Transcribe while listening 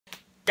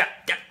yeah,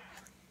 yeah.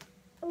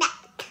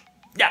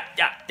 Yeah,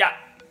 yeah, yeah.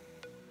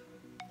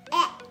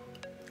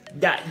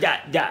 Yeah, yeah,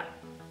 yeah.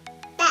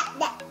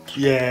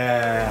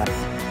 Yeah.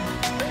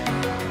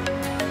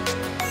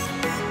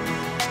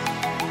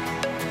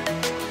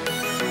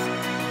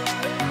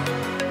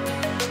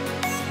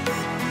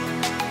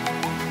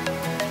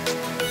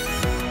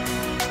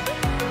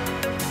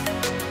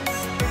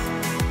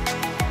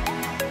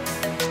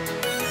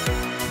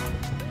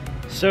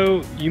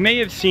 So you may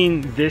have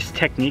seen this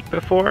technique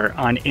before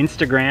on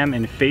Instagram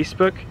and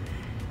Facebook.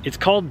 It's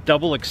called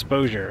double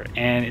exposure,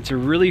 and it's a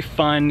really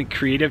fun,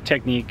 creative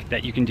technique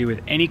that you can do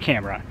with any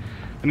camera.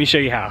 Let me show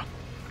you how.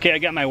 Okay, I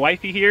got my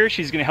wifey here.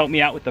 She's gonna help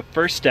me out with the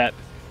first step,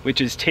 which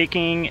is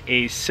taking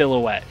a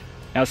silhouette.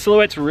 Now,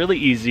 silhouette's really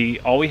easy.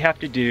 All we have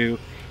to do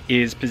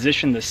is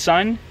position the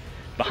sun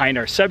behind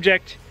our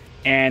subject,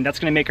 and that's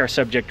gonna make our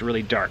subject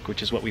really dark,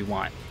 which is what we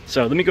want.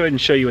 So let me go ahead and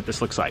show you what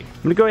this looks like.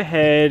 I'm gonna go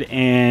ahead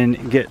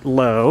and get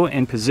low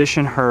and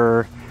position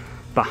her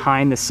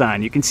behind the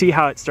sun. You can see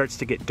how it starts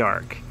to get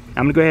dark.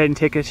 I'm gonna go ahead and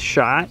take a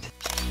shot.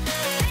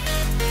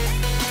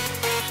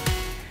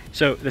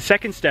 So the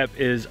second step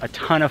is a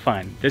ton of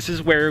fun. This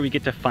is where we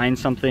get to find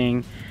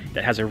something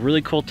that has a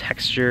really cool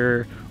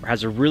texture or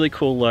has a really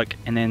cool look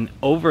and then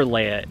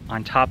overlay it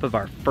on top of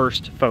our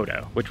first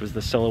photo, which was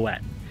the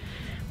silhouette.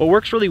 What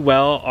works really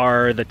well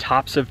are the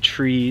tops of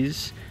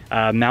trees,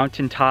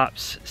 mountain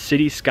tops,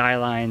 city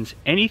skylines,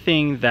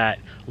 anything that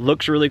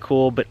looks really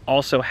cool but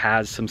also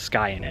has some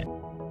sky in it.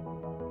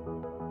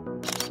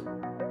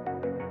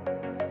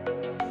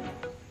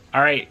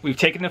 All right, we've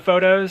taken the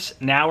photos.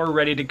 Now we're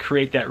ready to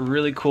create that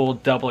really cool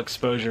double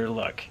exposure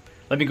look.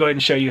 Let me go ahead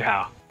and show you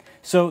how.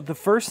 So the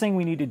first thing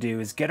we need to do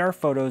is get our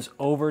photos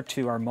over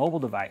to our mobile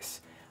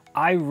device.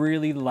 I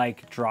really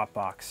like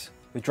Dropbox.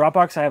 With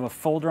Dropbox, I have a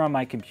folder on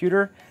my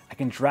computer. I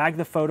can drag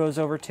the photos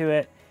over to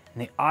it,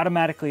 and they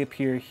automatically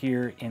appear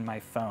here in my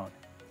phone.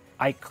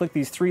 I click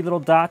these three little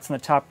dots in the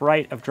top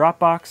right of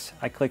Dropbox.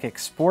 I click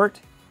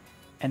Export,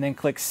 and then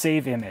click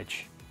Save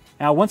Image.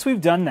 Now, once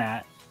we've done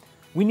that,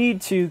 we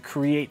need to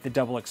create the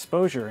double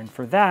exposure, and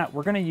for that,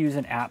 we're gonna use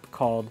an app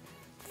called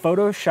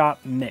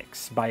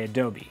PhotoshopMix by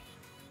Adobe.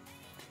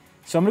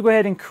 So I'm gonna go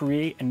ahead and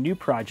create a new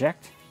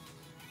project.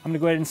 I'm gonna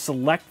go ahead and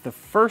select the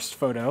first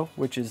photo,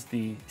 which is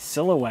the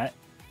silhouette,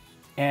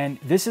 and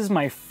this is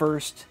my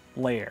first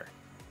layer.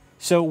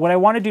 So what I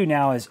wanna do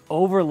now is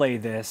overlay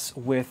this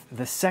with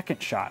the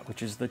second shot,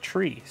 which is the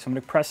tree. So I'm gonna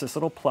press this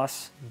little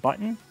plus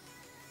button,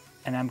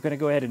 and I'm gonna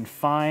go ahead and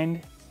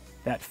find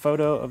that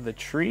photo of the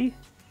tree.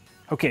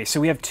 Okay, so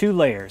we have two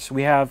layers.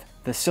 We have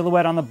the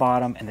silhouette on the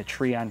bottom and the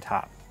tree on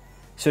top.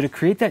 So to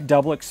create that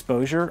double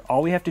exposure,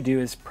 all we have to do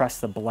is press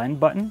the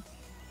blend button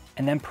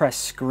and then press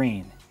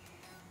screen.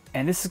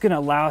 And this is gonna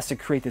allow us to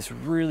create this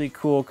really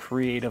cool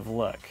creative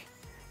look.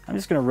 I'm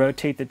just gonna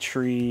rotate the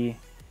tree,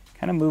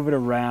 kind of move it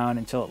around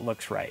until it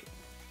looks right.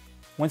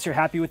 Once you're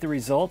happy with the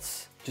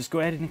results, just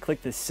go ahead and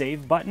click the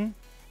save button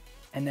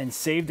and then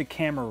save the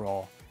camera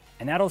roll.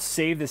 And that'll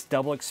save this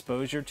double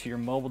exposure to your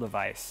mobile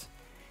device.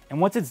 And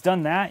once it's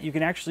done that, you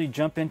can actually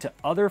jump into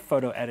other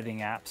photo editing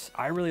apps.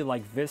 I really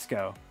like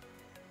Visco.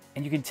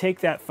 And you can take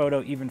that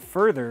photo even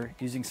further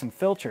using some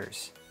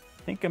filters.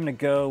 I think I'm gonna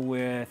go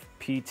with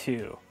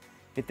P2.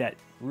 Get that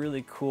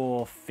really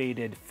cool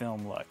faded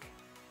film look.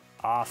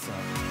 Awesome.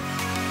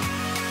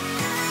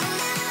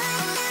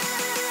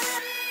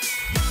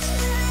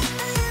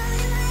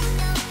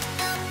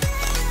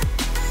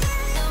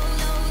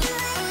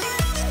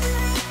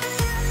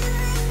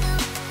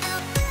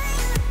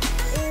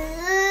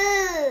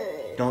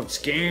 Don't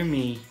scare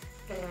me.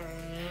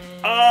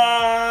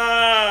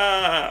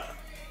 Ah!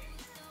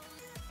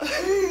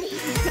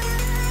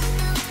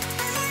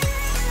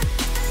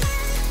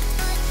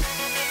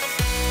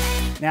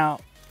 Now,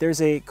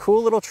 there's a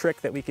cool little trick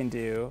that we can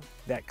do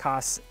that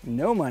costs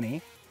no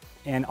money,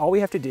 and all we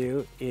have to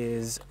do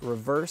is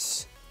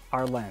reverse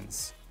our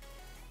lens.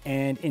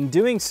 And in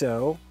doing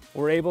so,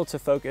 we're able to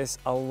focus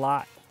a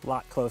lot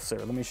closer.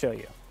 Let me show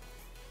you.